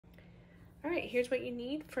All right, here's what you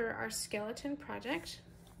need for our skeleton project.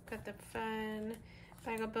 Got the fun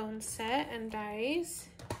Bag of Bones set and dies,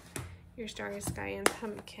 your Starry Sky and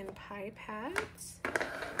pumpkin pie pads.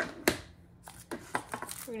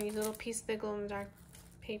 We're gonna use a little piece of the glow in the dark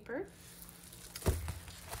paper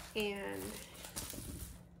and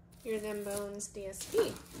your Them Bones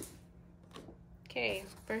DSP. Okay,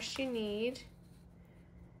 first you need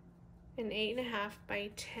an 8.5 by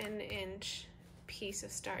 10 inch piece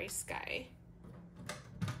of Starry Sky.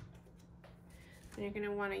 And you're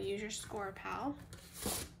gonna wanna use your score pal.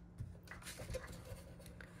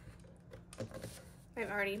 I've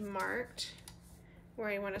already marked where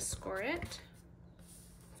I wanna score it.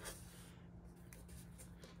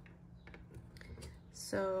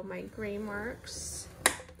 So my gray marks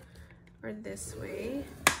are this way.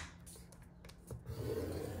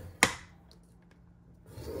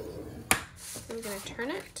 I'm gonna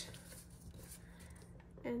turn it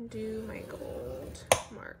and do my gold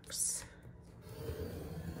marks.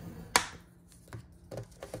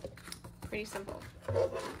 Pretty simple. All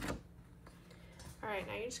right,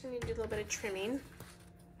 now you're just gonna do a little bit of trimming.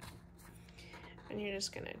 And you're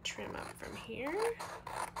just gonna trim up from here,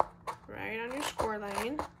 right on your score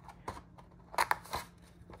line.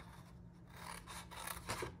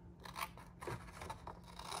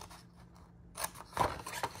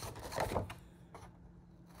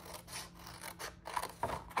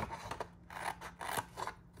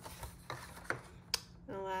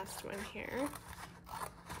 One here.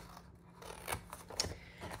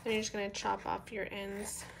 And you're just going to chop off your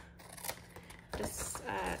ends. Just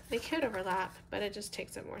they could overlap, but it just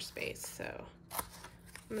takes up more space, so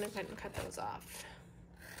I'm going to go ahead and cut those off.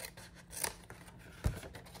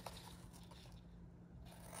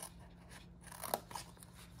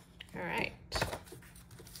 All right,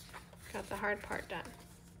 got the hard part done.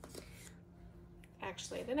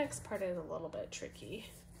 Actually, the next part is a little bit tricky.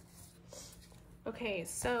 Okay,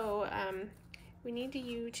 so we need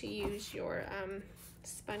you to use your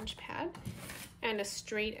sponge pad and a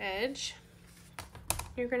straight edge.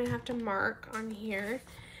 You're gonna have to mark on here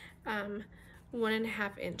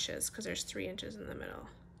 1.5 inches because there's 3 inches in the middle.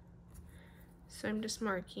 So I'm just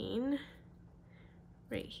marking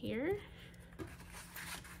right here.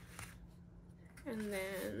 And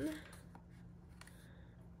then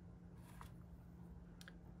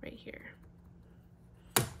right here.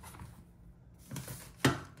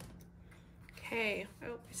 Okay,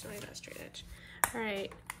 oh, I still need that straight edge. All right,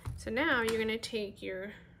 so now you're gonna take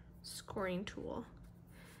your scoring tool,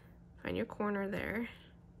 find your corner there,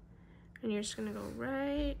 and you're just gonna go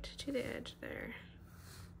right to the edge there.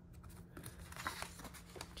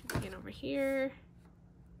 To begin over here.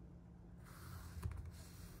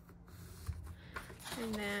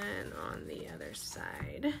 And then on the other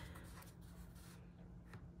side.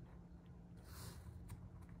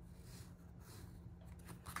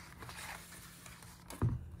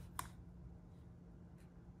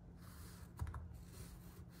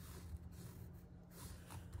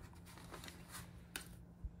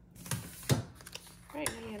 Right,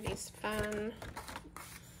 now you have these fun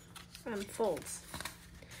folds.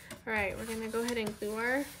 All right, we're gonna go ahead and glue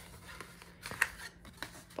our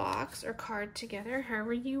box or card together,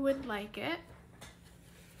 however you would like it.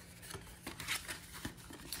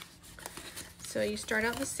 So you start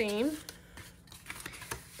out the same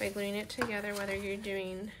by gluing it together, whether you're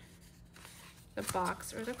doing the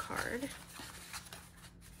box or the card.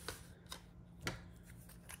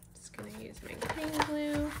 Just gonna use my green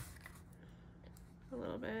glue a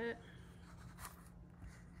little bit.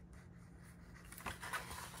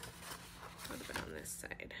 A little bit on this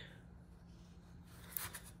side.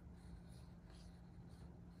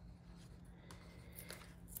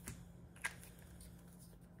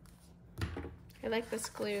 I like this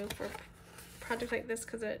glue for a project like this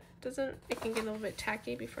because it can get a little bit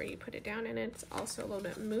tacky before you put it down, and it's also a little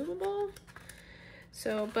bit movable.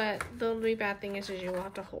 So, but the only bad thing is you will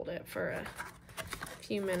have to hold it for a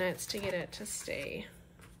few minutes to get it to stay.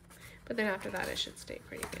 But then after that, it should stay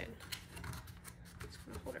pretty good. Just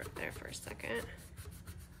gonna hold it up there for a second.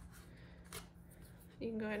 You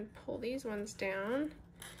can go ahead and pull these ones down.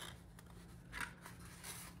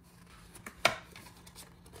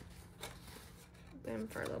 Them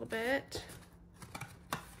for a little bit.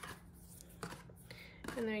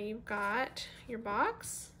 And there you've got your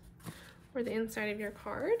box or the inside of your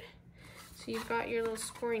card. So you've got your little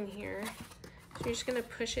scoring here. So you're just gonna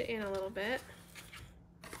push it in a little bit.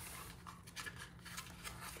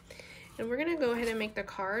 And we're gonna go ahead and make the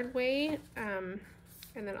card way, and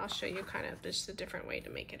then I'll show you kind of just a different way to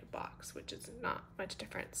make it a box, which is not much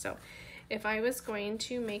different. So if I was going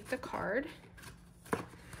to make the card,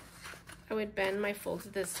 I would bend my folds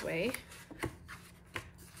this way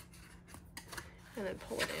and then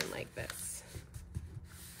pull it in like this.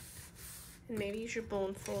 And maybe use your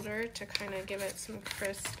bone folder to kind of give it some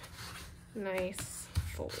crisp, nice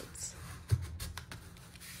folds.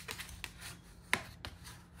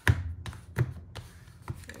 There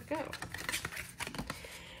we go.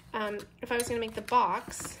 If I was going to make the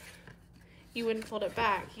box, you wouldn't fold it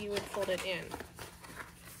back, you would fold it in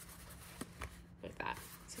like that.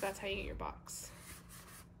 So that's how you get your box.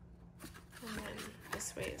 And then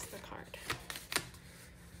this way is the card.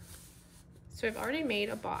 So I've already made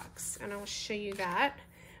a box, and I'll show you that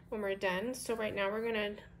when we're done. So right now we're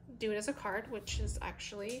gonna do it as a card, which is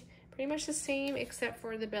actually pretty much the same, except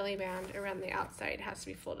for the belly band around the outside has to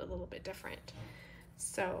be folded a little bit different.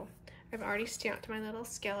 So I've already stamped my little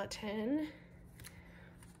skeleton.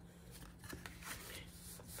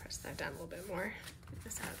 Press that down a little bit more, get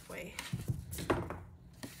this out of the way.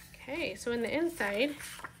 Okay, so in the inside,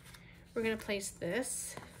 we're gonna place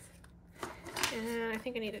this. And I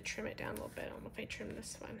think I need to trim it down a little bit. I don't know if I trim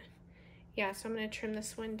this one. Yeah, so I'm gonna trim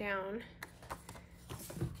this one down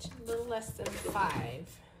to a little less than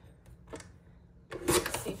 5.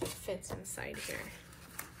 Let's see if it fits inside here.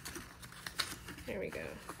 There we go.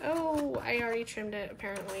 Oh, I already trimmed it,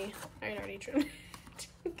 apparently. I already trimmed it.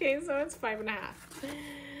 Okay, so it's 5.5.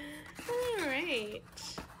 All right,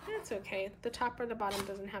 that's okay. The top or the bottom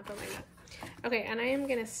doesn't have to line up. Okay, and I am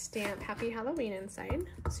gonna stamp Happy Halloween inside.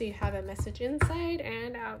 So you have a message inside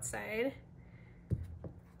and outside.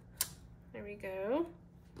 There we go.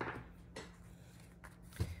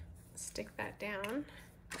 Stick that down.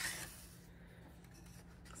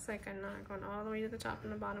 Looks like I'm not going all the way to the top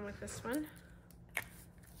and the bottom with this one.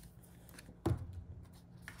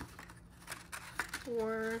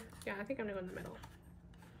 Or, yeah, I think I'm gonna go in the middle.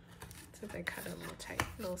 Since I cut it a little tight,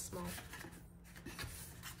 a little small.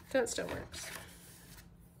 So it still works.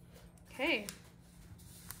 Okay,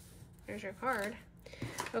 there's your card.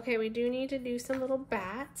 Okay, we do need to do some little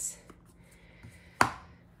bats. Oh,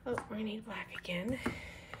 we're gonna need black again.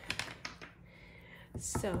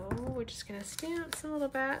 So we're just gonna stamp some little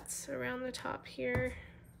bats around the top here.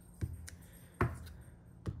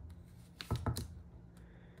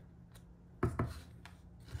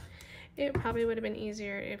 It probably would have been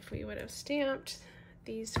easier if we would have stamped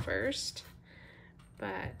these first,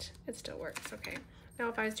 but it still works. Okay, now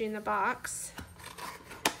if I was doing the box,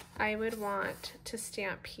 I would want to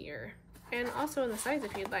stamp here and also on the sides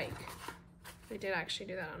if you'd like. We did actually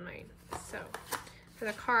do that on mine. So for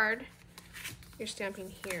the card, you're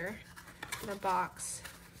stamping here. For the box,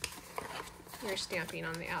 you're stamping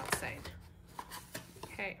on the outside.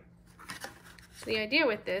 Okay, so the idea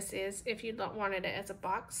with this is if you wanted it as a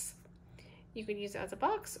box, you could use it as a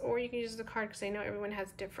box, or you can use it as a card, because I know everyone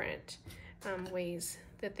has different ways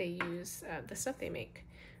that they use the stuff they make.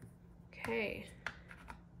 Okay.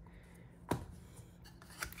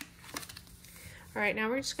 All right, now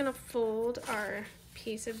we're just gonna fold our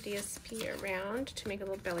piece of DSP around to make a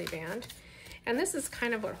little belly band. And this is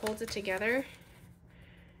kind of what holds it together.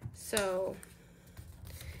 So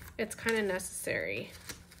it's kind of necessary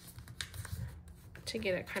to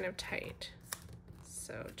get it kind of tight.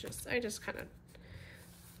 So I just kind of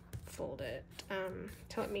fold it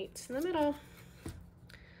till it meets in the middle.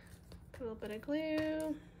 Put a little bit of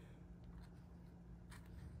glue.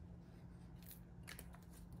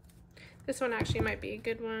 This one actually might be a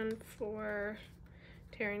good one for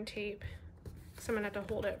tearing tape, because I'm gonna have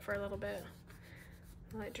to hold it for a little bit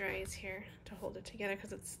while it dries here to hold it together,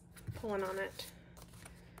 because it's pulling on it.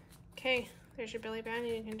 Okay, there's your belly band,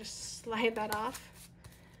 and you can just slide that off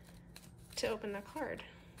to open the card.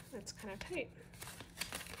 It's kind of tight.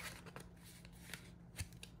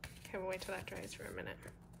 Okay, we'll wait till that dries for a minute.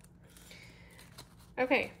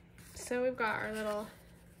 Okay, so we've got our little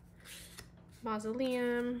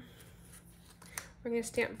mausoleum. We're gonna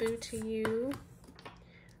stamp Boo to You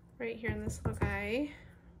right here in this little guy.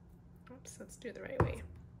 Oops, let's do it the right way.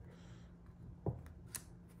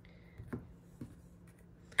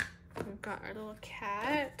 We've got our little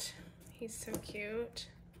cat. He's so cute.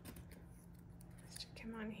 Stick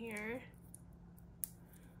him on here.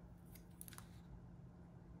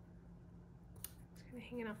 It's kind of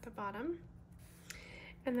hanging off the bottom.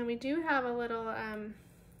 And then we do have a little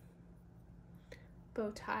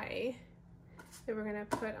bow tie that we're gonna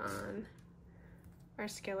put on our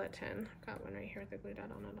skeleton. I've got one right here with a glue dot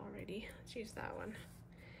on it already. Let's use that one.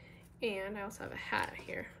 And I also have a hat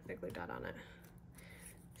here with a glue dot on it.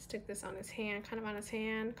 Stick this on his hand, kind of on his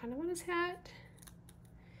hand, kind of on his hat.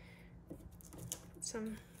 Put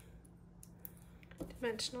some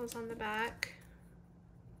dimensionals on the back.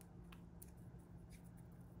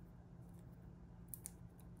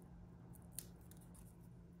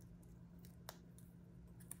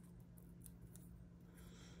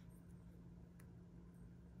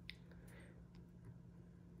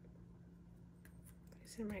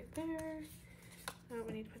 Place them right there. Oh,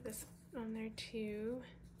 we need to put this on there too.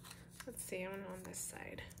 Let's see, I want it on this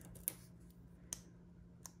side.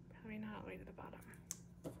 Probably not all the way to the bottom.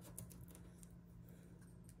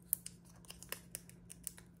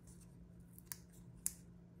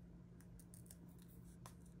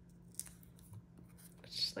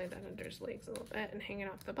 Just lay that under his legs a little bit and hang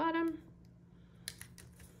it off the bottom.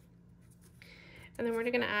 And then we're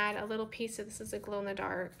gonna add a little piece of, this is a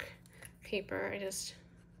glow-in-the-dark paper. I just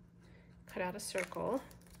cut out a circle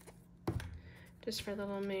just for the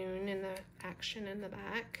little moon and the action in the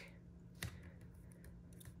back.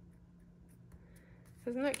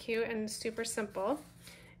 Isn't that cute and super simple?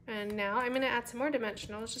 And now I'm gonna add some more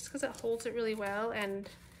dimensionals just because it holds it really well, and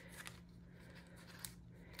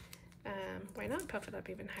why not puff it up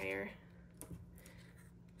even higher?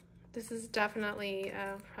 This is definitely,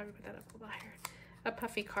 probably put that up a little higher, a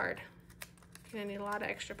puffy card. You're gonna need a lot of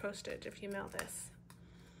extra postage if you mail this.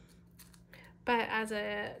 But as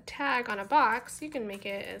a tag on a box, you can make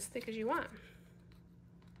it as thick as you want.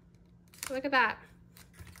 So look at that.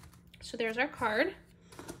 So there's our card.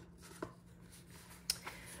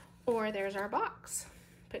 Or there's our box.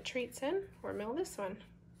 Put treats in or mail this one.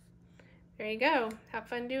 There you go. Have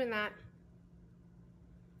fun doing that.